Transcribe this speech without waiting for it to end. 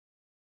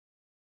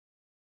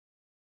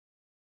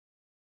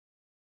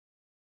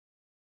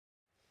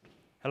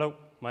Hello,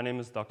 my name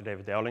is Dr.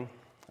 David Dowling.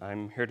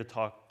 I'm here to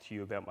talk to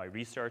you about my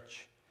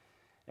research,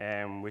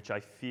 which I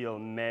feel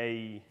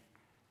may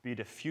be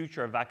the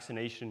future of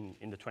vaccination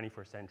in the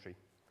 21st century.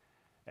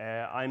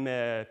 I'm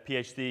a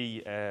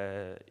PhD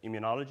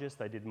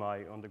immunologist. I did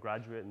my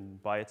undergraduate in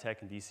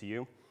biotech and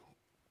DCU.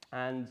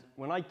 And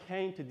when I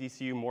came to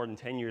DCU more than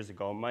 10 years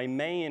ago, my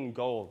main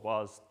goal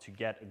was to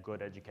get a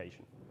good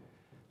education.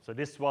 So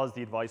this was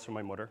the advice from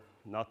my mother,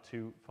 not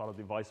to follow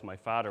the advice of my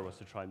father, was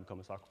to try and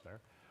become a soccer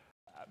player.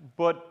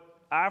 But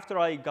after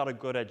I got a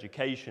good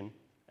education,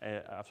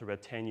 after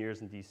about 10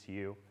 years in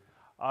DCU,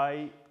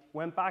 I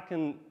went back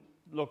and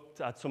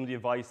looked at some of the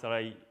advice that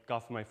I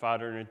got from my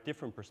father in a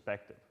different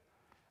perspective.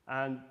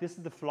 And this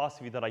is the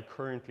philosophy that I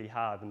currently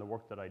have in the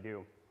work that I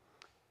do.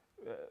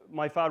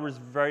 My father was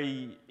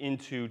very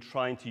into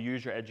trying to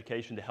use your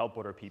education to help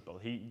other people.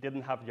 He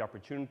didn't have the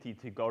opportunity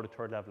to go to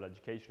third-level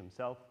education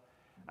himself.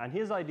 And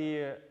his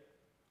idea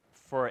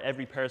for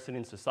every person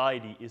in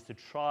society is to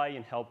try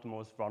and help the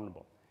most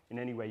vulnerable in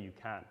any way you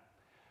can.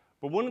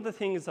 But one of the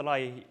things that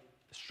I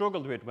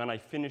struggled with when I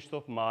finished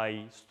up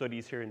my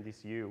studies here in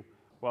DCU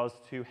was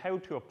how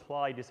to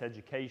apply this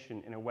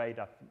education in a way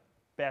that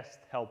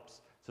best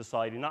helps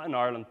society, not in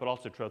Ireland, but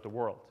also throughout the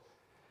world.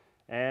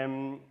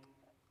 And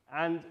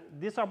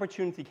this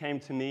opportunity came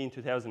to me in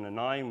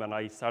 2009 when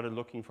I started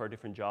looking for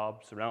different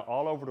jobs around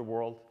all over the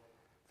world.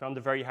 Found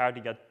it very hard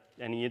to get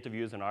any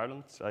interviews in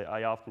Ireland.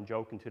 I often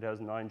joke in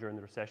 2009 during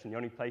the recession, the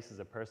only places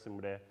a person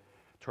with a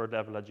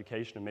third-level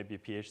education and maybe a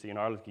PhD in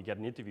Ireland could get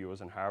an interview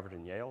was in Harvard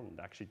and Yale, and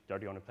actually they're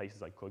the only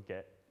places I could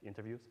get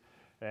interviews.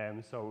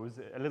 So it was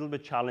a little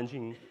bit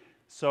challenging.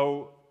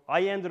 So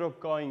I ended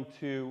up going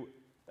to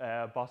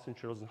Boston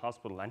Children's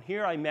Hospital, and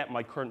here I met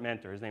my current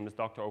mentor. His name is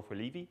Dr. Ofer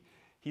Levy.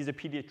 He's a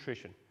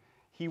pediatrician.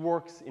 He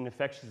works in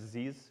infectious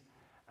disease,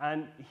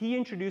 and he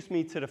introduced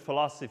me to the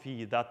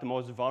philosophy that the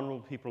most vulnerable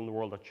people in the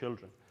world are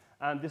children.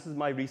 And this is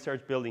my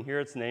research building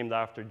here. It's named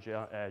after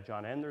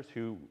John Enders,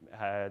 who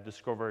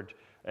discovered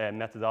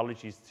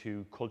methodologies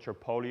to culture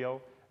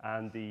polio,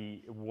 and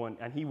he won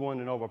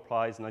a Nobel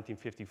Prize in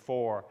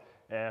 1954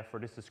 for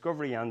this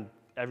discovery, and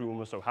everyone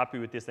was so happy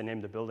with this, they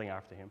named the building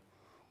after him.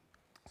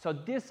 So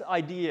this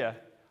idea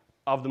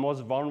of the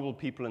most vulnerable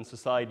people in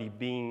society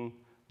being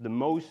the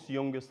most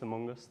youngest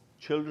among us,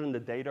 children the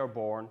day they're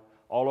born,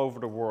 all over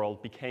the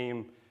world,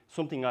 became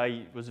something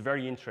I was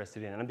very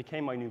interested in, and it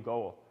became my new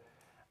goal.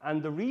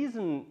 And the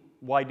reason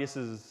why this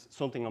is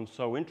something I'm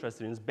so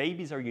interested in is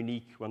babies are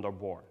unique when they're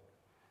born.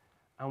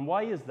 And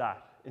why is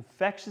that?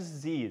 Infectious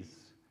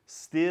disease,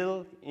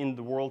 still in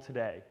the world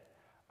today,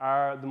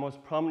 are the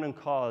most prominent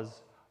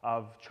cause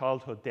of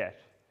childhood death.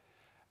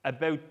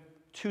 About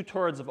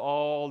 2/3 of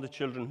all the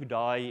children who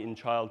die in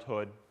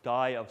childhood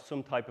die of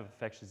some type of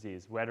infectious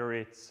disease, whether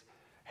it's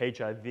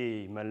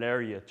HIV,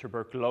 malaria,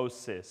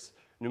 tuberculosis,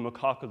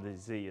 pneumococcal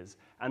disease,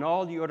 and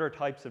all the other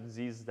types of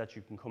diseases that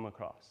you can come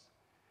across.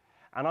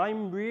 And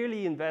I'm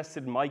really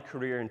invested in my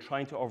career in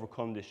trying to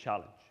overcome this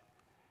challenge.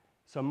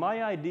 So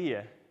my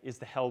idea is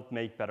to help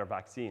make better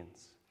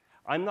vaccines.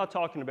 I'm not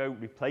talking about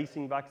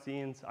replacing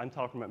vaccines, I'm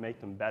talking about making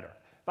them better.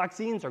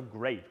 Vaccines are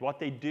great. What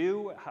they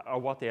do, or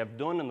what they have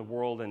done in the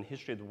world and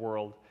history of the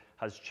world,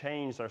 has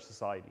changed our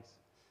societies.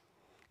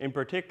 In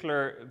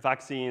particular,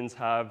 vaccines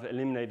have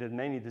eliminated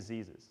many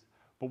diseases.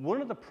 But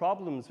one of the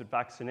problems with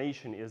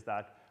vaccination is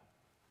that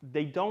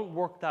they don't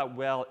work that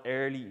well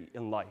early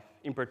in life,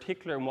 in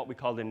particular in what we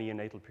call the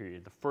neonatal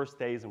period, the first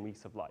days and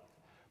weeks of life.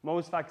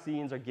 Most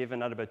vaccines are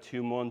given at about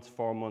 2 months,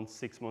 4 months,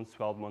 6 months,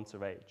 12 months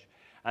of age.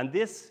 And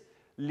this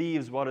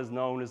leaves what is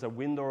known as a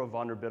window of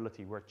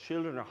vulnerability, where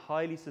children are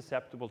highly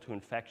susceptible to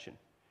infection.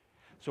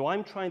 So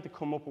I'm trying to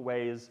come up with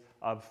ways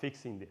of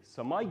fixing this.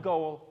 So my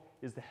goal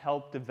is to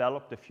help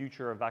develop the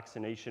future of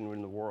vaccination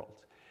in the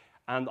world.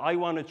 And I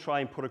want to try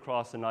and put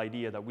across an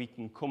idea that we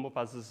can come up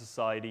as a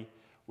society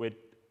with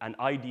an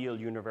ideal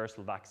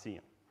universal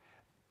vaccine.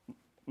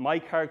 My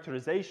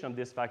characterization of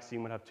this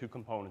vaccine would have 2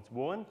 components.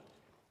 One,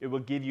 it will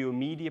give you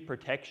immediate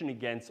protection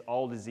against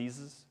all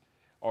diseases,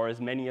 or as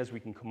many as we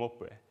can come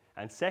up with.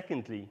 And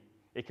secondly,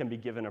 it can be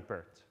given at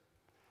birth.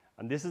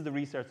 And this is the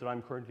research that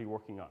I'm currently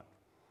working on.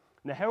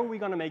 Now, how are we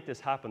going to make this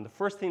happen? The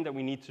first thing that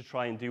we need to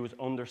try and do is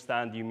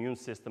understand the immune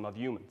system of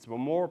humans, but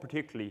more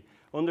particularly,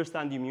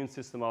 understand the immune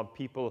system of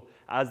people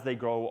as they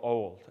grow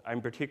old,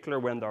 in particular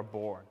when they're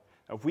born.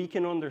 If we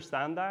can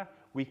understand that,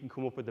 we can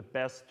come up with the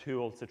best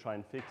tools to try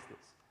and fix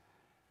this.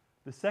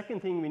 The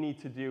second thing we need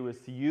to do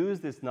is to use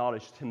this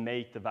knowledge to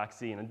make the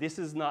vaccine. And this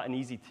is not an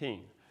easy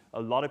thing.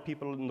 A lot of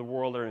people in the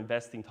world are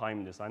investing time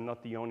in this. I'm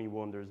not the only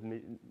one. There's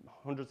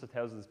hundreds of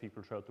thousands of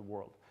people throughout the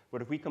world.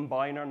 But if we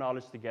combine our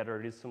knowledge together,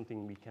 it is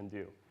something we can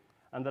do.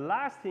 And the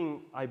last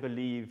thing I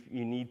believe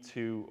you need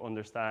to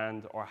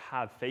understand or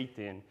have faith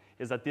in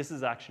is that this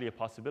is actually a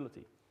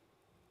possibility.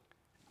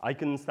 I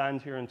can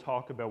stand here and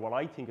talk about what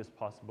I think is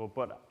possible,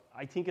 but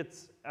I think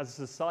as a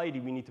society,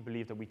 we need to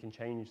believe that we can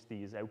change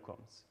these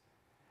outcomes.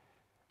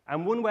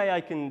 And one way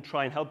I can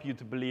try and help you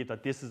to believe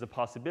that this is a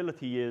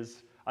possibility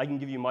is I can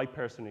give you my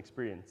personal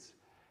experience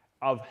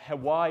of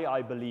why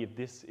I believe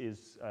this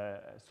is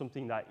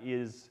something that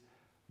is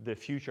the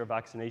future of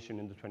vaccination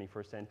in the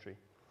 21st century.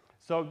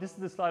 So this is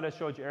the slide I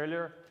showed you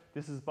earlier.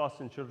 This is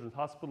Boston Children's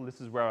Hospital.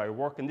 This is where I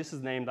work, and this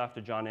is named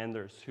after John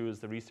Enders, who is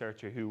the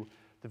researcher who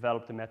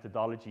developed the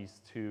methodologies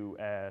to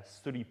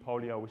study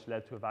polio, which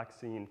led to a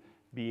vaccine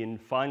being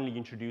finally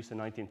introduced in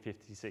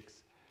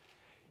 1956.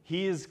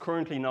 He is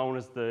currently known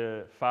as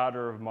the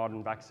father of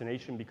modern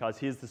vaccination because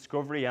his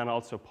discovery, and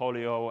also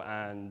polio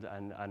and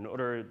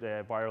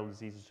other viral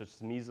diseases such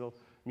as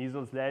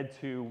measles led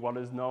to what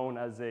is known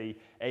as an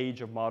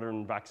age of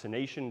modern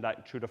vaccination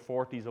that through the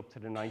 40s up to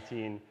the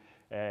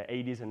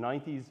 1980s and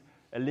 90s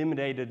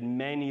eliminated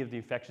many of the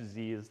infectious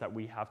diseases that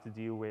we have to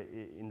deal with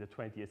in the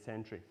 20th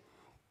century.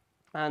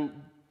 And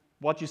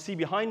what you see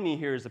behind me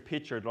here is a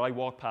picture that I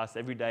walk past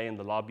every day in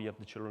the lobby of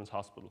the Children's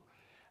Hospital.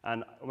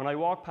 And when I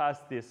walk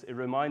past this, it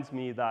reminds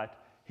me that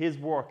his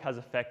work has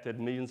affected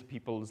millions of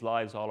people's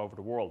lives all over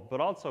the world, but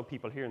also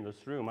people here in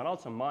this room, and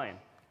also mine.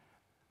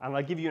 And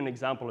I'll give you an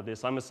example of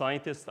this. I'm a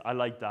scientist. I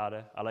like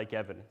data. I like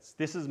evidence.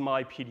 This is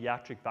my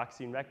pediatric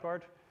vaccine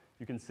record.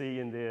 You can see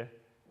in the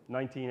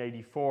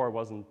 1984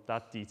 wasn't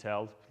that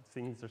detailed.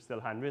 Things are still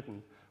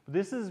handwritten. But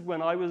this is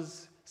when I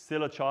was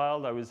still a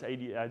child. I was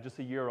just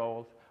a year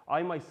old.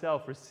 I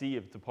myself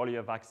received the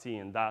polio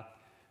vaccine that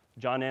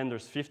John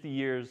Enders, 50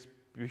 years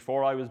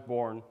before I was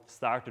born,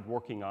 started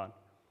working on.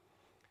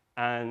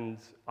 And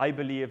I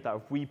believe that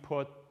if we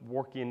put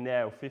work in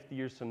now, 50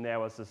 years from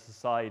now as a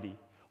society,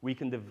 we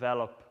can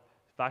develop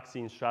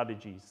vaccine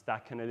strategies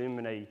that can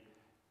eliminate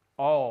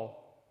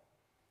all,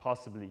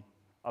 possibly,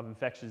 of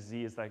infectious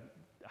disease that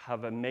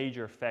have a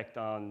major effect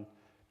on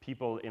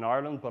people in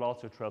Ireland, but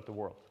also throughout the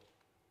world.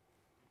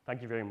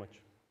 Thank you very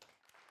much.